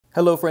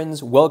Hello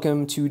friends,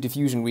 welcome to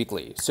Diffusion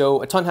Weekly.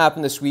 So a ton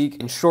happened this week.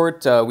 In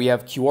short, we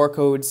have QR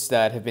codes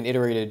that have been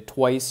iterated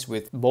twice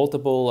with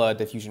multiple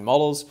diffusion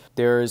models.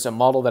 There's a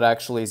model that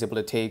actually is able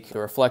to take the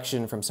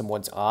reflection from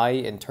someone's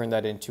eye and turn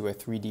that into a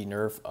 3D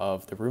NeRF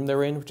of the room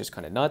they're in, which is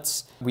kind of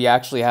nuts. We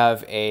actually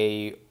have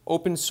a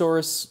open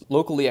source,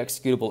 locally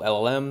executable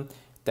LLM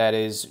that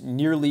is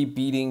nearly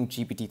beating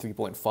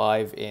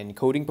GPT3.5 in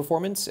coding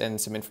performance,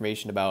 and some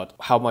information about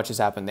how much has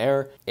happened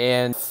there.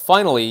 And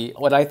finally,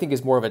 what I think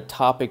is more of a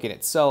topic in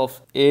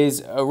itself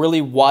is a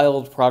really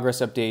wild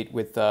progress update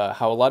with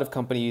how a lot of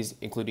companies,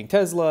 including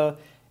Tesla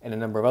and a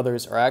number of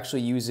others, are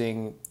actually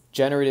using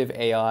generative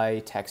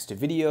AI text to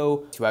video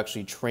to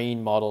actually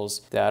train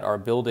models that are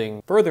building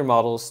further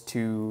models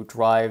to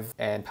drive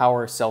and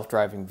power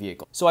self-driving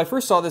vehicles. So I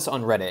first saw this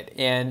on Reddit,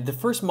 and the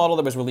first model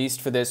that was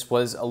released for this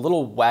was a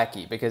little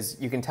wacky because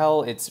you can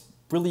tell it's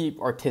really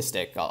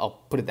artistic,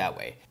 I'll put it that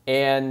way.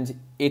 And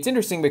it's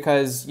interesting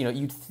because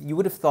you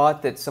would have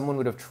thought that someone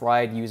would have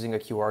tried using a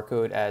QR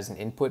code as an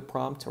input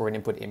prompt or an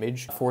input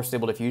image for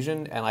Stable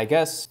Diffusion, and I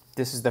guess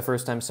this is the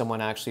first time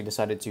someone actually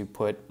decided to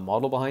put a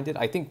model behind it.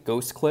 I think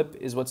Ghost Clip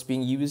is what's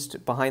being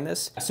used behind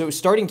this. So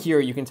starting here,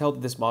 you can tell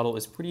that this model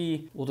is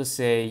pretty, we'll just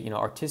say,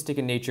 artistic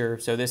in nature.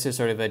 So this is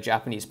sort of a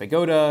Japanese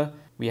pagoda.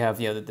 We have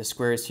the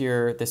squares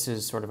here. This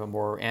is sort of a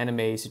more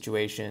anime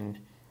situation.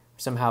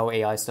 Somehow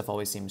AI stuff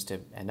always seems to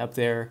end up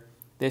there.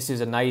 This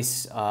is a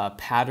nice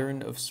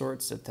pattern of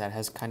sorts that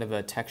has kind of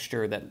a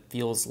texture that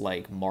feels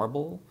like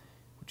marble,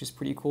 which is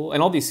pretty cool.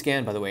 And all these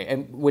scan, by the way.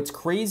 And what's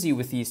crazy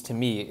with these to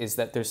me is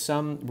that there's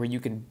some where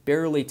you can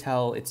barely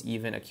tell it's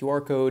even a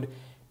QR code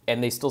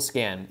and they still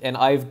scan. And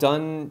I've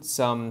done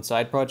some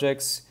side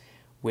projects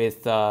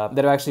with that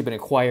have actually been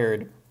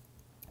acquired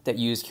that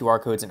use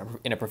QR codes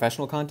in a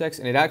professional context.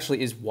 And it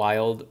actually is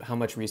wild how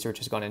much research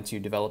has gone into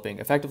developing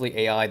effectively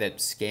AI that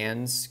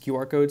scans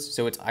QR codes.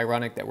 So it's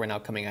ironic that we're now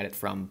coming at it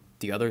from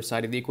the other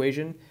side of the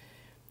equation.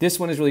 This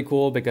one is really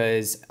cool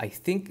because I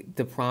think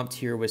the prompt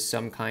here was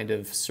some kind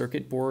of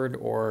circuit board,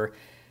 or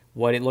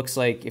what it looks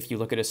like if you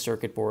look at a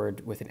circuit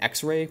board with an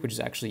X-ray, which is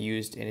actually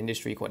used in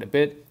industry quite a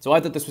bit. So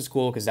I thought this was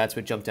cool because that's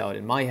what jumped out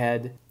in my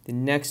head. The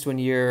next one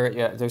here,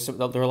 there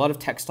are a lot of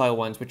textile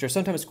ones, which are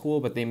sometimes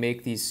cool, but they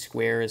make these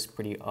squares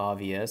pretty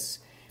obvious.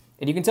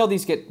 And you can tell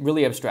these get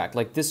really abstract.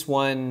 Like this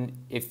one,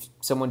 if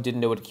someone didn't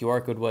know what a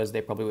QR code was,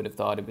 they probably would have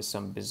thought it was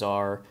some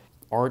bizarre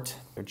art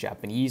or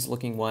Japanese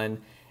looking one.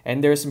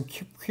 And there's some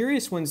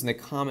curious ones in the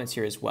comments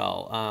here as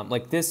well.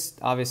 Like this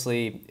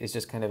obviously is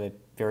just kind of a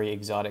very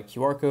exotic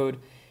QR code.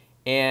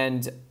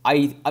 And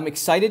I'm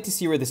excited to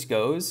see where this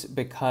goes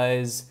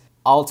because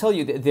I'll tell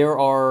you that there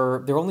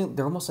are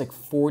almost like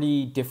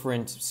 40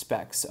 different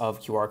specs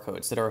of QR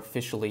codes that are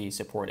officially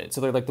supported. So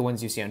they're like the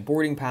ones you see on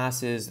boarding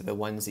passes, the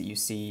ones that you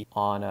see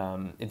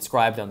on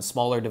inscribed on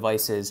smaller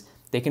devices.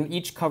 They can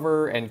each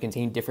cover and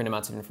contain different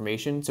amounts of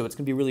information. So it's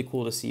gonna be really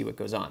cool to see what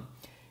goes on.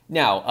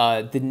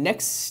 Now, the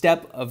next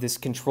step of this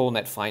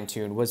controlnet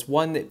fine-tune was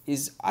one that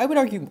is, I would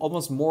argue,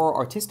 almost more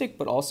artistic,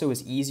 but also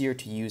is easier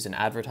to use in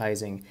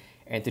advertising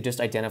and to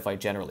just identify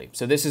generally.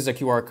 So this is a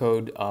QR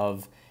code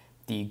of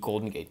the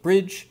Golden Gate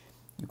Bridge.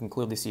 You can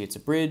clearly see it's a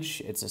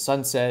bridge, it's a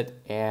sunset,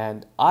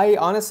 and I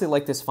honestly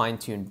like this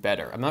fine-tune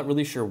better. I'm not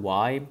really sure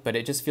why, but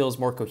it just feels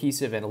more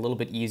cohesive and a little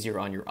bit easier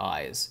on your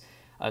eyes.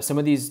 Some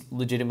of these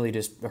legitimately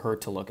just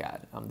hurt to look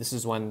at. This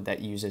is one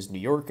that uses New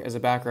York as a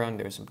background.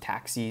 There's some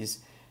taxis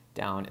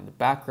down in the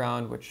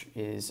background, which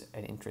is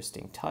an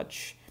interesting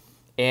touch.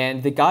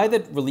 And the guy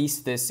that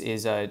released this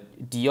is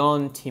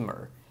Dion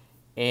Timmer.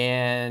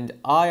 And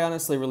I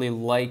honestly really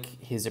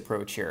like his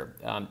approach here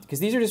because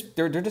these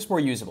are they're just more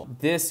usable.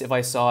 This, if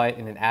I saw it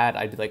in an ad,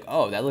 I'd be like,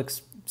 oh, that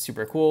looks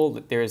super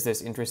cool. There's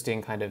this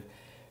interesting kind of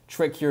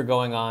trick here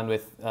going on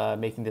with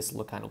making this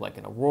look kind of like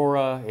an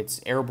aurora. It's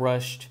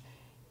airbrushed.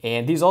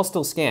 And these all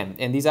still scan.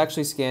 And these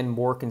actually scan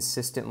more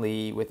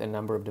consistently with a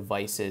number of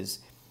devices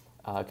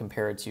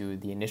compared to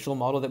the initial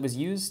model that was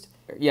used.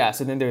 Yeah,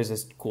 so then there's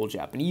this cool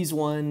Japanese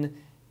one.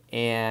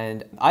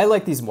 And I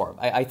like these more.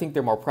 I think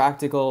they're more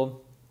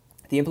practical.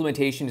 The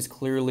implementation is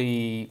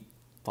clearly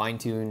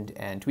fine-tuned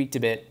and tweaked a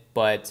bit,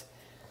 but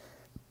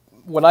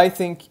what I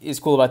think is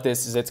cool about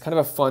this is it's kind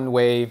of a fun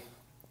way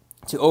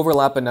to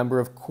overlap a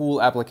number of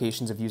cool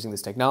applications of using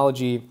this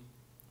technology,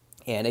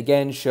 and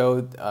again,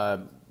 show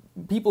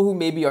people who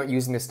maybe aren't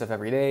using this stuff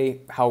every day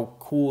how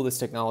cool this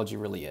technology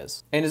really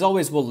is. And as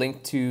always, we'll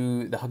link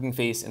to the Hugging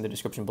Face in the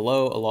description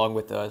below, along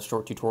with a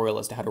short tutorial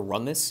as to how to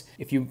run this.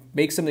 If you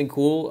make something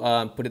cool,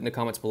 put it in the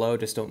comments below.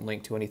 Just don't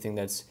link to anything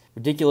that's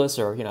ridiculous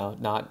or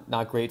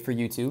not great for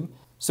YouTube.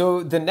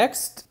 So the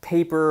next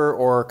paper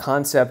or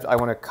concept I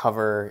want to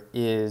cover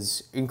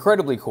is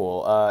incredibly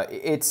cool.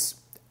 It's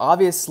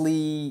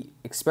obviously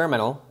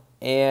experimental,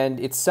 and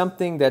it's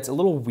something that's a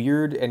little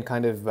weird and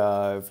kind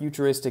of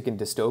futuristic and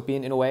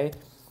dystopian in a way,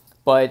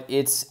 but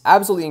it's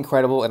absolutely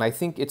incredible, and I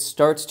think it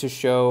starts to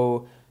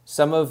show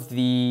some of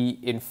the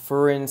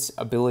inference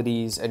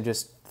abilities and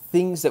just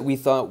things that we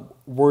thought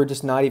were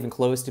just not even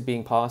close to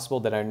being possible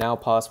that are now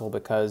possible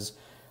because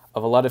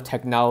of a lot of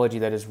technology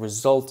that has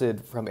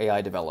resulted from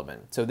AI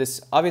development. So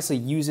this obviously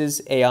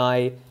uses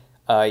AI,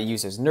 it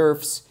uses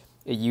NeRFs,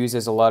 it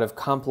uses a lot of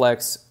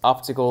complex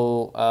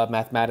optical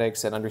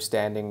mathematics and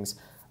understandings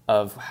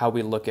of how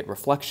we look at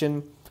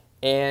reflection.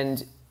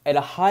 And at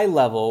a high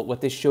level,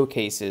 what this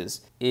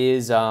showcases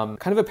is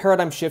kind of a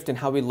paradigm shift in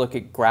how we look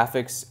at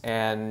graphics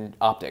and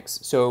optics.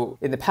 So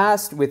in the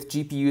past, with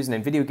GPUs and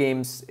in video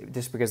games,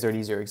 just because they're an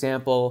easier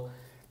example,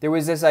 there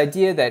was this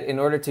idea that in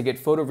order to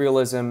get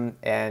photorealism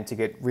and to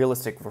get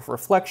realistic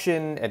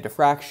reflection and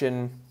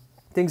diffraction,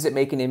 things that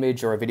make an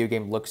image or a video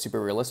game look super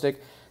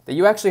realistic, that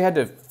you actually had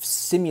to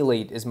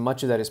simulate as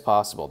much of that as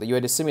possible, that you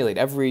had to simulate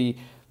every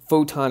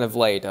photon of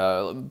light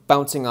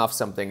bouncing off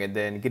something and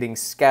then getting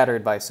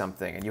scattered by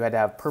something, and you had to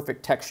have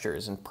perfect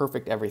textures and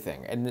perfect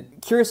everything.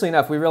 And curiously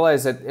enough, we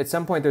realized that at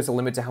some point there's a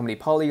limit to how many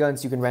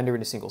polygons you can render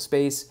in a single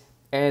space,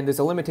 and there's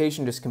a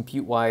limitation just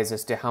compute-wise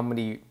as to how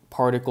many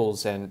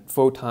particles and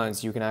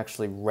photons you can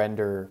actually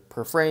render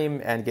per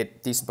frame and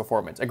get decent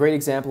performance. A great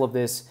example of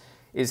this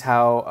is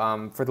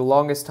how for the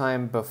longest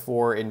time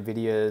before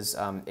NVIDIA's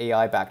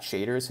AI-backed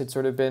shaders had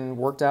sort of been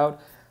worked out,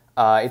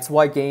 it's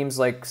why games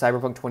like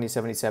Cyberpunk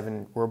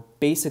 2077 were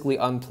basically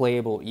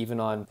unplayable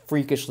even on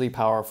freakishly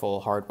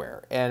powerful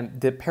hardware.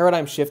 And the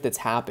paradigm shift that's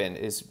happened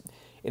is,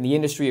 in the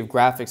industry of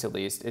graphics at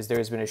least, is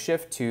there's been a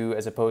shift to,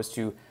 as opposed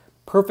to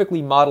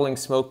perfectly modeling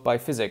smoke by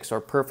physics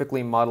or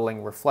perfectly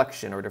modeling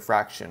reflection or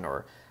diffraction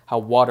or how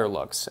water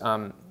looks.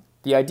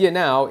 The idea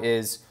now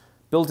is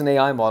build an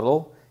AI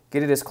model,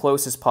 get it as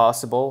close as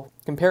possible,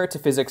 compare it to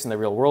physics in the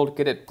real world,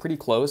 get it pretty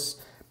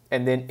close,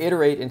 and then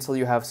iterate until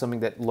you have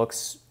something that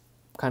looks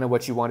kind of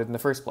what you wanted in the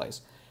first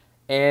place.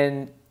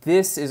 And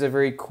this is a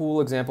very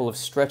cool example of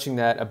stretching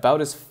that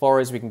about as far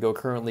as we can go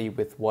currently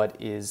with what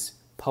is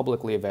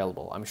publicly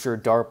available. I'm sure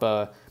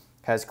DARPA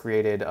has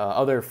created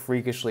other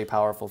freakishly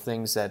powerful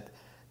things that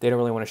they don't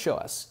really want to show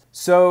us.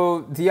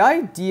 So the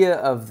idea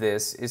of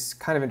this is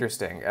kind of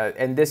interesting,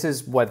 and this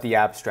is what the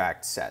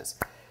abstract says.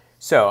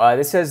 So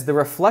this says, the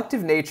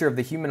reflective nature of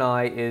the human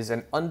eye is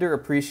an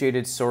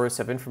underappreciated source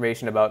of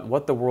information about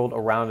what the world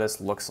around us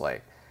looks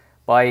like.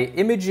 By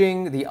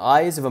imaging the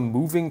eyes of a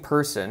moving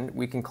person,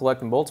 we can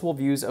collect multiple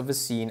views of a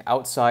scene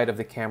outside of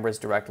the camera's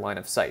direct line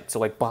of sight, so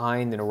like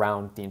behind and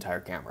around the entire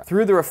camera,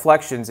 through the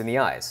reflections in the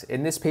eyes.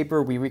 In this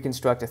paper, we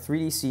reconstruct a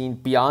 3D scene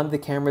beyond the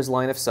camera's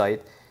line of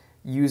sight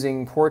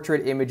using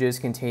portrait images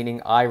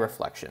containing eye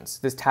reflections.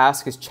 This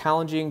task is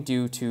challenging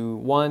due to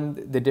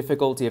 1, the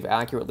difficulty of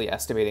accurately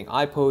estimating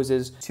eye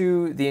poses,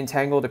 2, the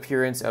entangled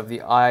appearance of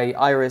the eye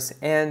iris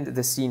and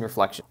the scene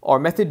reflection. Our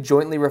method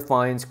jointly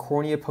refines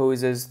cornea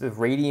poses, the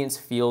radiance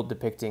field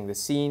depicting the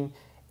scene,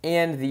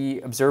 and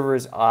the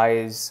observer's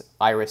eye's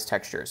iris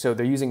texture. So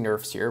they're using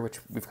NeRFs here, which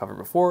we've covered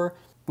before.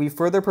 We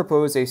further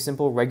propose a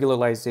simple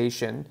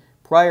regularization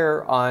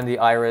prior on the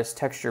iris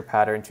texture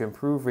pattern to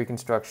improve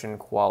reconstruction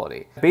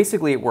quality.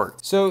 Basically, it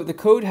worked. So the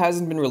code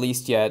hasn't been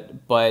released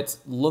yet, but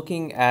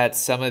looking at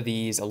some of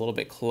these a little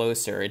bit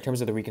closer in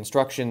terms of the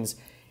reconstructions,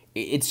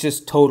 it's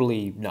just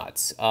totally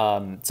nuts.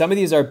 Some of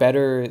these are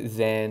better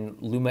than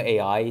Luma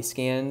AI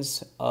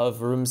scans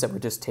of rooms that were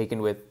just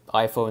taken with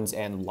iPhones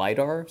and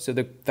LiDAR. So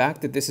the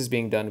fact that this is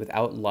being done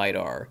without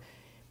LiDAR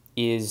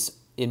is,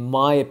 in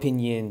my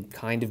opinion,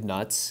 kind of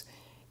nuts.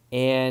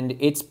 And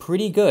it's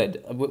pretty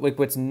good. Like,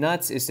 what's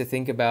nuts is to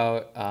think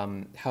about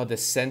how the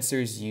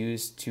sensors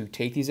used to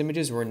take these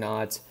images were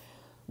not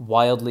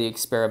wildly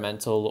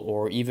experimental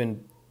or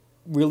even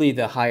really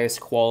the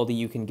highest quality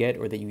you can get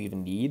or that you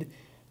even need.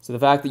 So the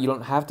fact that you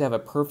don't have to have a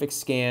perfect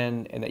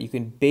scan and that you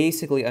can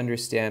basically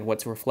understand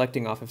what's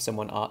reflecting off of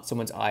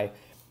someone's eye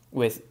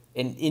with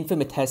an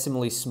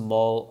infinitesimally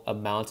small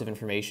amount of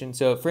information.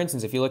 So for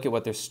instance, if you look at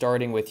what they're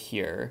starting with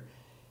here,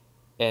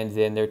 and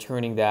then they're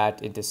turning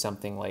that into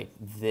something like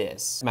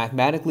this.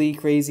 Mathematically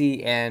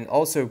crazy and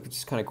also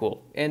just kind of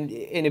cool. And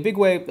in a big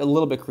way, a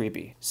little bit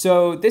creepy.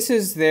 So this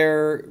is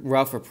their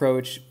rough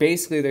approach.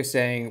 Basically, they're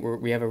saying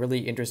we have a really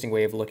interesting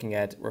way of looking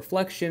at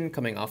reflection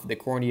coming off of the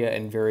cornea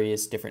and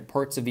various different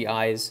parts of the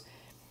eyes.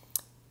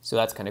 So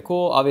that's kind of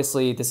cool.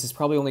 Obviously, this is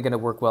probably only going to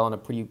work well in a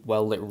pretty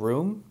well-lit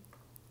room.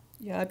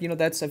 Yeah, you know,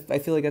 I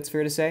feel like that's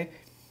fair to say.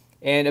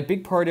 And a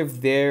big part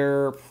of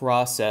their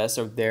process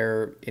or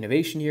their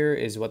innovation here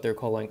is what they're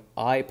calling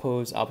eye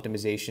pose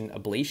optimization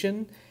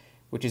ablation,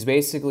 which is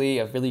basically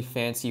a really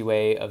fancy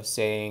way of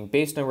saying,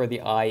 based on where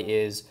the eye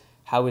is,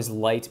 how is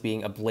light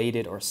being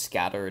ablated or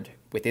scattered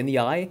within the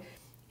eye,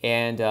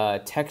 and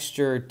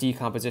texture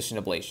decomposition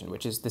ablation,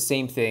 which is the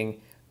same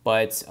thing,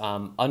 but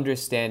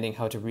understanding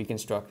how to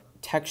reconstruct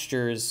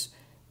textures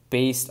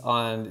based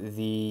on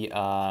the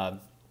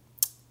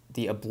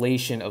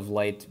ablation of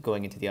light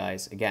going into the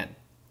eyes again.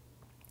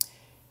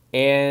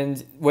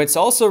 And what's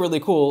also really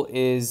cool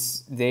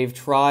is they've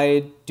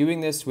tried doing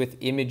this with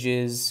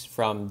images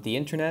from the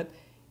internet,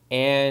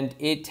 and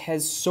it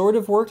has sort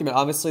of worked. I mean,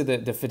 obviously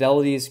the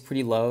fidelity is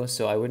pretty low,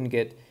 so I wouldn't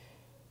get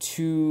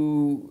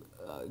too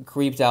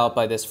creeped out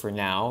by this for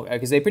now,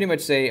 because they pretty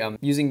much say,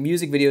 using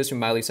music videos from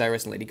Miley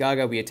Cyrus and Lady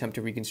Gaga, we attempt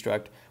to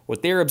reconstruct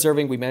what they're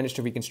observing. We managed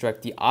to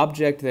reconstruct the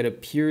object that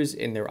appears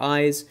in their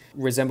eyes,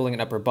 resembling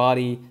an upper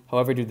body.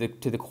 However, due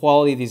to the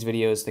quality of these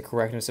videos, the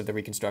correctness of the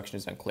reconstruction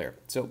is unclear.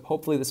 So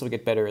hopefully this will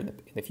get better in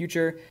the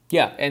future.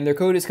 Yeah, and their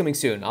code is coming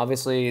soon.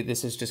 Obviously,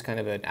 this is just kind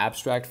of an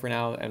abstract for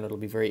now, and it'll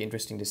be very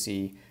interesting to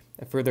see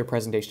a further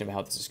presentation of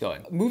how this is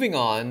going. Moving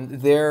on,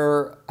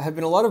 there have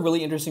been a lot of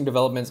really interesting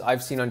developments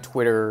I've seen on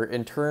Twitter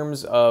in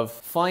terms of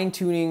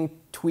fine-tuning,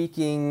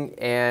 tweaking,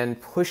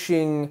 and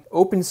pushing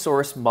open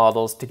source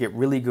models to get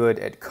really good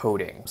at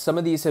coding. Some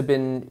of these have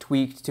been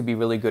tweaked to be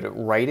really good at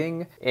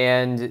writing,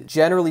 and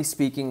generally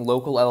speaking,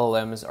 local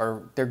LLMs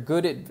they're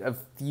good at a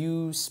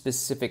few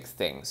specific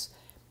things.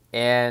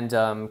 And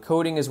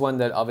coding is one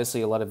that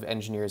obviously a lot of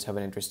engineers have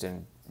an interest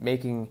in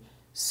making.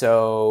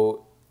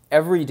 So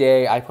every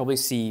day I probably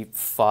see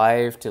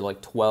 5 to like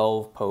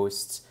 12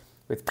 posts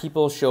with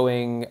people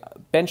showing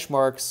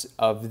benchmarks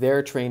of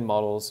their trained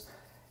models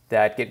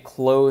that get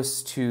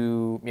close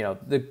to,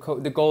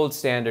 the gold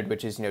standard,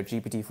 which is,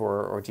 GPT-4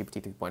 or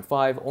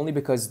GPT3.5, only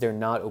because they're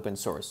not open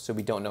source, so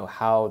we don't know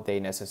how they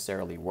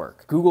necessarily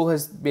work. Google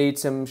has made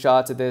some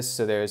shots at this,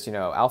 so there's,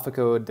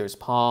 AlphaCode, there's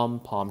Palm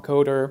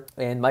Coder,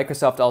 and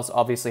Microsoft also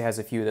obviously has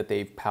a few that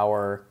they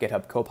power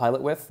GitHub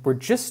Copilot with. We're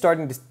just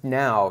starting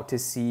now to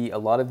see a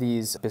lot of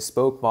these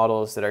bespoke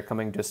models that are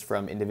coming just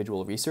from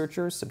individual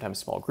researchers, sometimes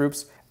small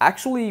groups,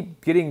 actually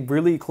getting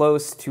really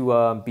close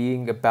to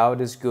being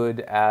about as good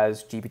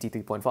as GPT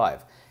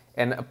 3.5.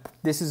 And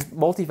this is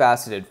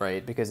multifaceted,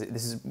 right? Because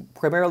this is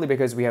primarily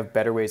because we have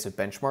better ways of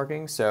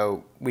benchmarking,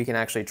 so we can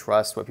actually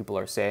trust what people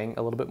are saying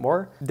a little bit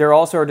more. There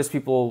also are just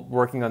people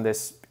working on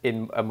this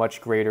in a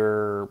much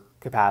greater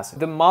capacity.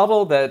 The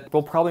model that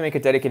we'll probably make a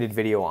dedicated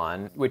video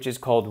on, which is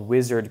called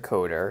Wizard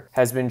Coder,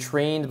 has been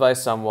trained by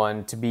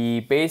someone to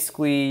be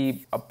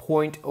basically a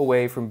point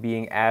away from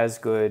being as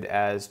good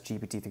as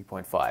GPT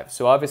 3.5.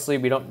 So obviously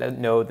we don't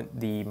know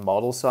the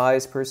model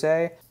size per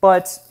se,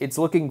 but it's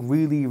looking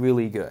really,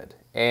 really good.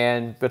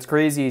 And what's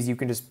crazy is you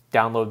can just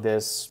download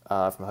this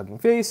from Hugging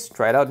Face,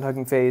 try it out in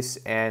Hugging Face,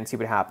 and see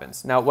what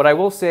happens. Now, what I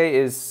will say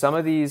is some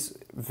of these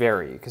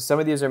vary, because some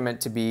of these are meant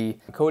to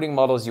be coding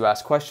models you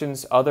ask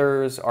questions.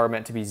 Others are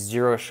meant to be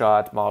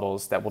zero-shot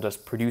models that will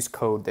just produce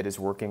code that is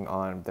working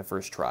on the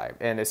first try.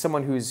 And as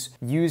someone who's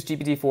used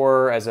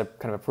GPT-4 as a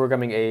kind of a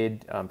programming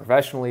aid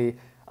professionally,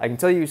 I can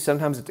tell you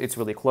sometimes it's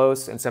really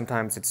close and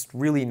sometimes it's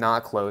really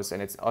not close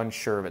and it's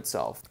unsure of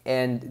itself.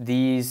 And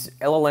these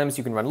LLMs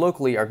you can run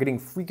locally are getting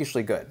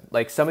freakishly good.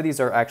 Like some of these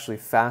are actually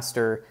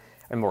faster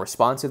and more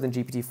responsive than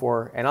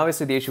GPT-4. And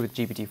obviously the issue with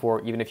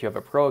GPT-4, even if you have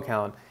a pro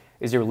account,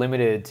 is you're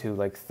limited to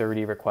like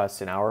 30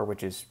 requests an hour,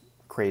 which is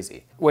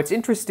crazy. What's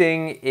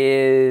interesting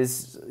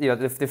is,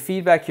 the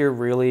feedback here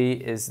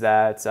really is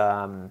that,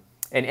 and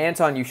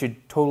Anton you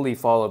should totally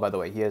follow, by the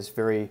way. He has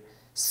very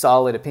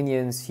solid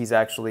opinions. He's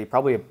actually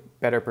probably a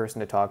better person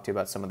to talk to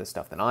about some of this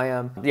stuff than I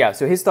am. Yeah,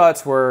 so his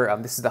thoughts were,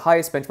 this is the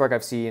highest benchmark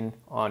I've seen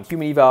on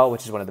human eval,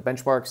 which is one of the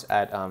benchmarks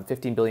at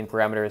 15 billion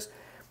parameters,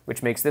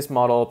 which makes this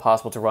model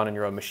possible to run on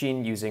your own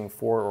machine using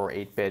 4 or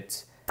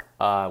 8-bit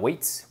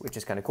weights, which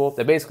is kind of cool.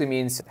 That basically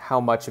means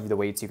how much of the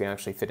weights you can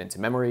actually fit into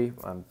memory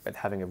with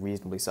having a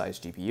reasonably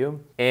sized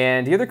GPU.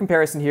 And the other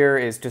comparison here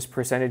is just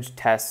percentage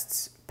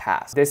tests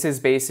passed. This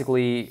is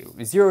basically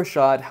zero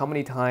shot, how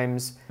many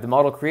times the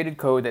model created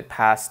code that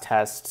passed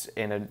tests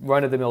in a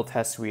run-of-the-mill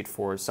test suite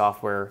for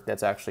software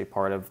that's actually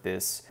part of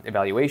this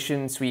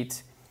evaluation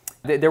suite.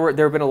 There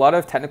have been a lot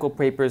of technical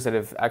papers that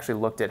have actually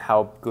looked at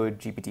how good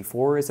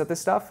GPT-4 is at this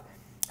stuff.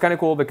 It's kind of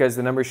cool because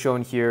the numbers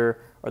shown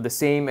here are the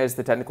same as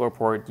the technical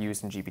report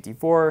used in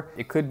GPT-4.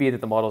 It could be that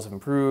the models have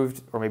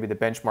improved, or maybe the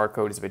benchmark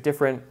code is a bit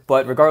different,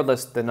 but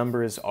regardless, the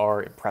numbers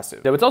are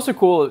impressive. Now, what's also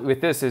cool with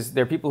this is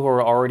there are people who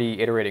are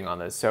already iterating on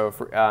this. So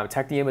for,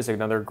 Technium is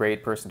another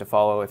great person to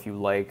follow if you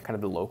like kind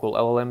of the local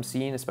LLM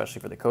scene,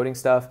 especially for the coding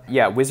stuff.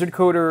 Yeah, Wizard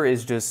Coder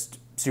is just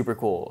super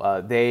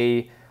cool.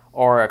 They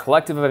are a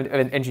collective of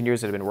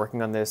engineers that have been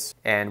working on this,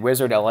 and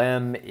Wizard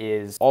LM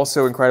is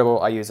also incredible.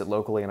 I use it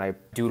locally and I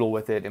doodle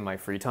with it in my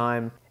free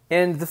time.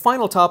 And the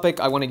final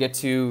topic I want to get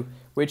to,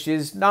 which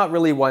is not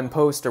really one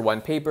post or one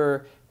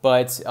paper,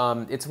 but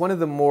it's one of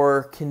the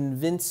more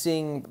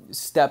convincing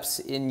steps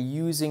in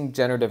using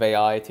generative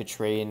AI to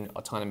train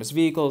autonomous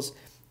vehicles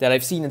that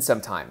I've seen in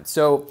some time.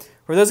 So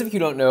for those of you who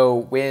don't know,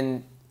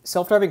 when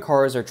self-driving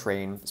cars are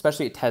trained,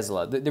 especially at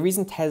Tesla, the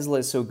reason Tesla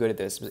is so good at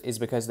this is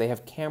because they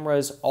have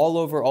cameras all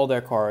over all their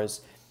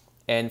cars,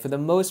 and for the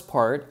most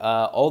part,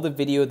 all the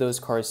video those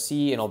cars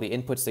see and all the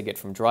inputs they get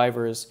from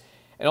drivers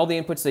and all the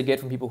inputs they get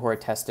from people who are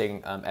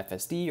testing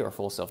FSD or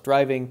full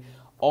self-driving,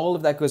 all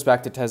of that goes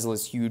back to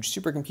Tesla's huge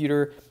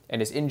supercomputer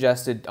and is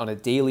ingested on a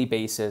daily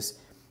basis,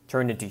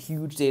 turned into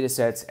huge data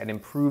sets, and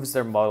improves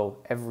their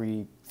model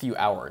every few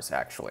hours,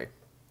 actually.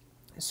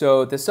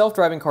 So the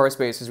self-driving car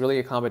space is really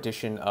a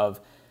competition of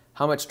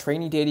how much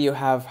training data you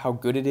have, how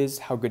good it is,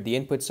 how good the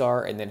inputs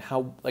are, and then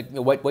how,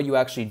 what you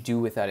actually do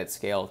with that at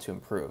scale to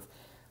improve.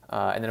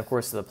 And then of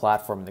course the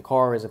platform in the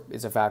car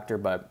is a factor,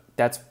 but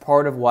that's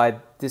part of why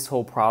this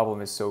whole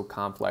problem is so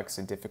complex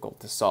and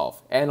difficult to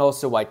solve, and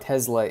also why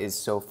Tesla is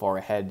so far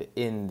ahead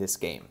in this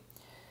game.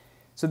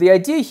 So the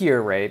idea here,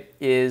 right,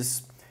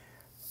 is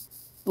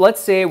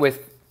let's say with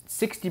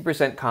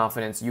 60%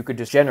 confidence you could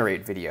just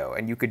generate video,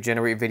 and you could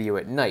generate video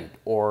at night,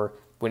 or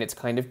when it's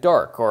kind of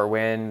dark, or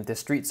when the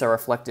streets are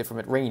reflective from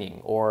it raining,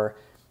 or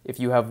if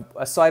you have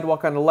a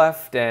sidewalk on the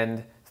left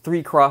and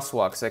 3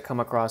 crosswalks that come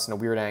across in a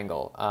weird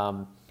angle.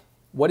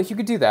 What if you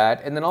could do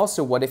that? And then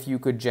also, what if you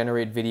could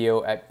generate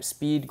video at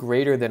speed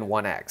greater than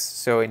 1x?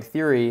 So in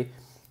theory,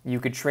 you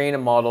could train a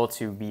model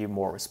to be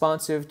more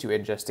responsive, to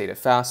ingest data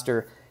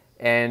faster,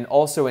 and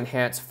also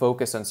enhance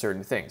focus on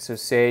certain things. So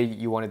say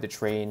you wanted to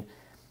train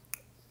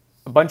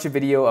a bunch of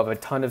video of a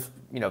ton of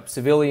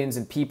civilians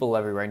and people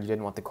everywhere, and you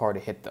didn't want the car to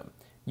hit them.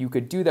 You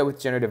could do that with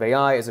generative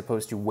AI as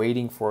opposed to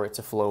waiting for it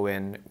to flow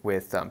in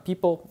with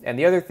people. And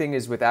the other thing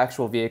is, with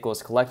actual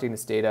vehicles collecting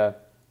this data,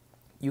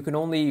 you can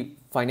only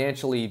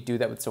financially do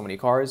that with so many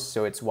cars,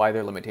 so it's why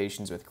there are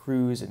limitations with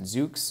Cruise and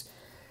Zoox.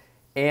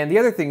 And the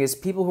other thing is,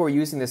 people who are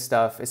using this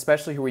stuff,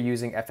 especially who are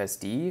using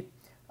FSD,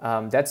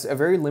 that's a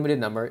very limited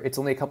number. It's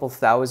only a couple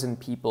thousand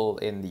people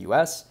in the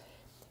US.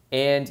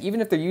 And even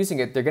if they're using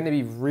it, they're going to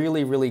be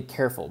really, really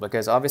careful,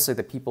 because obviously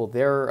the people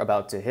they're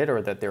about to hit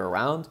or that they're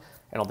around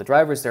and all the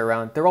drivers they're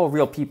around, they're all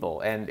real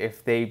people. And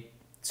if they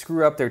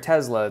screw up their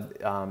Tesla,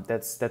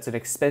 that's an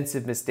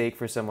expensive mistake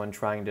for someone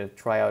trying to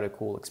try out a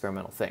cool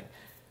experimental thing.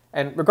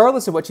 And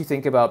regardless of what you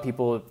think about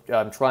people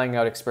trying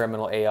out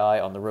experimental AI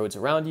on the roads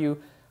around you,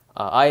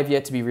 I have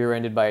yet to be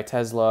rear-ended by a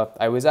Tesla.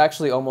 I was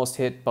actually almost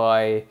hit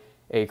by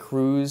a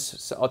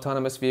Cruise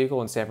autonomous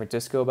vehicle in San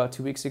Francisco about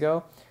 2 weeks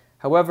ago.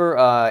 However,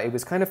 it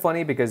was kind of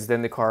funny because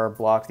then the car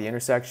blocked the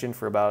intersection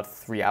for about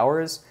 3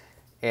 hours.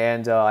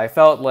 And I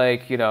felt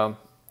like,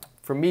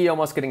 for me,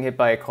 almost getting hit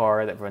by a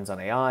car that runs on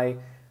AI,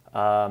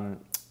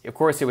 of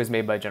course it was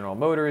made by General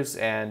Motors,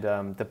 and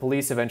the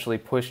police eventually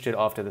pushed it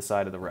off to the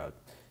side of the road.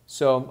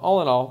 So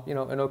all in all,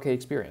 an okay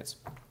experience.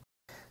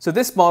 So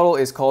this model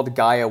is called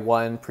Gaia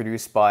 1,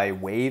 produced by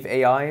Wave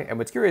AI. And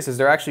what's curious is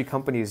there are actually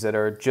companies that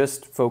are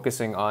just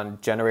focusing on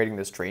generating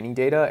this training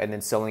data and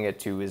then selling it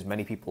to as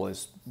many people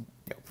as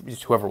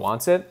just whoever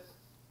wants it.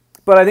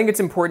 But I think it's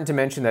important to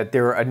mention that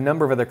there are a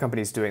number of other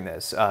companies doing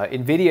this.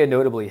 NVIDIA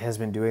notably has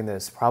been doing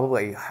this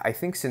probably, I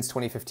think, since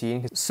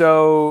 2015.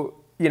 So,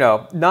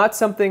 not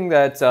something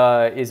that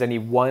is any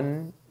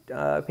one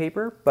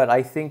paper, but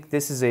I think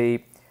this is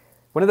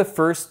one of the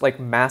first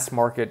mass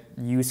market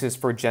uses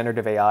for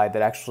generative AI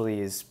that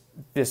actually is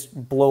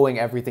just blowing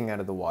everything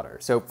out of the water.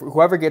 So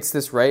whoever gets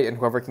this right and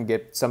whoever can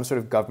get some sort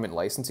of government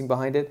licensing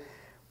behind it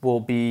will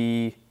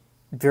be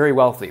very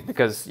wealthy,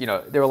 because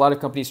there are a lot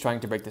of companies trying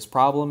to break this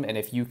problem, and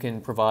if you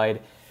can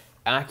provide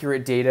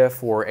accurate data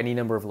for any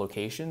number of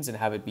locations and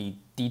have it be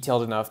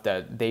detailed enough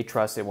that they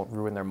trust it won't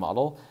ruin their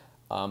model,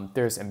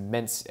 there's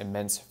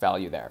immense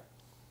value there.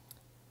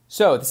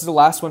 So this is the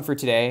last one for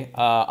today.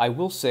 I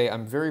will say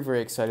I'm very,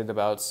 very excited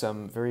about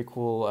some very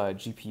cool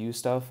GPU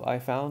stuff I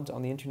found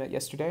on the internet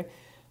yesterday.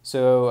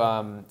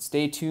 So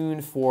stay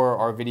tuned for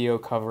our video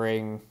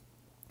covering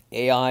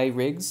AI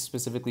rigs,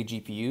 specifically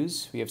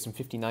GPUs. We have some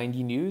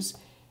 5090 news.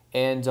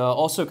 And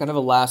also kind of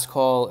a last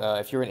call,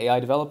 if you're an AI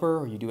developer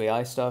or you do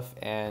AI stuff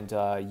and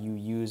you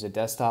use a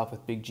desktop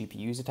with big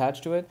GPUs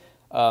attached to it,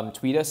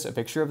 tweet us a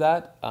picture of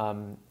that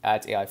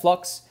at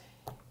AIFlux.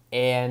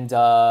 And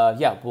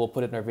yeah, we'll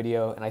put it in our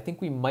video. And I think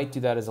we might do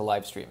that as a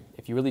live stream.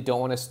 If you really don't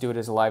want us to do it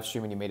as a live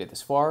stream and you made it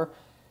this far,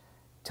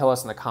 tell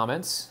us in the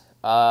comments.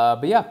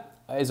 But yeah,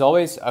 as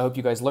always, I hope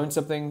you guys learned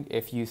something.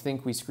 If you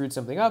think we screwed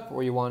something up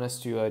or you want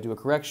us to do a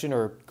correction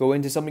or go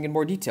into something in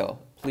more detail,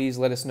 please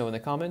let us know in the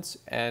comments,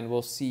 and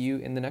we'll see you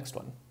in the next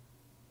one.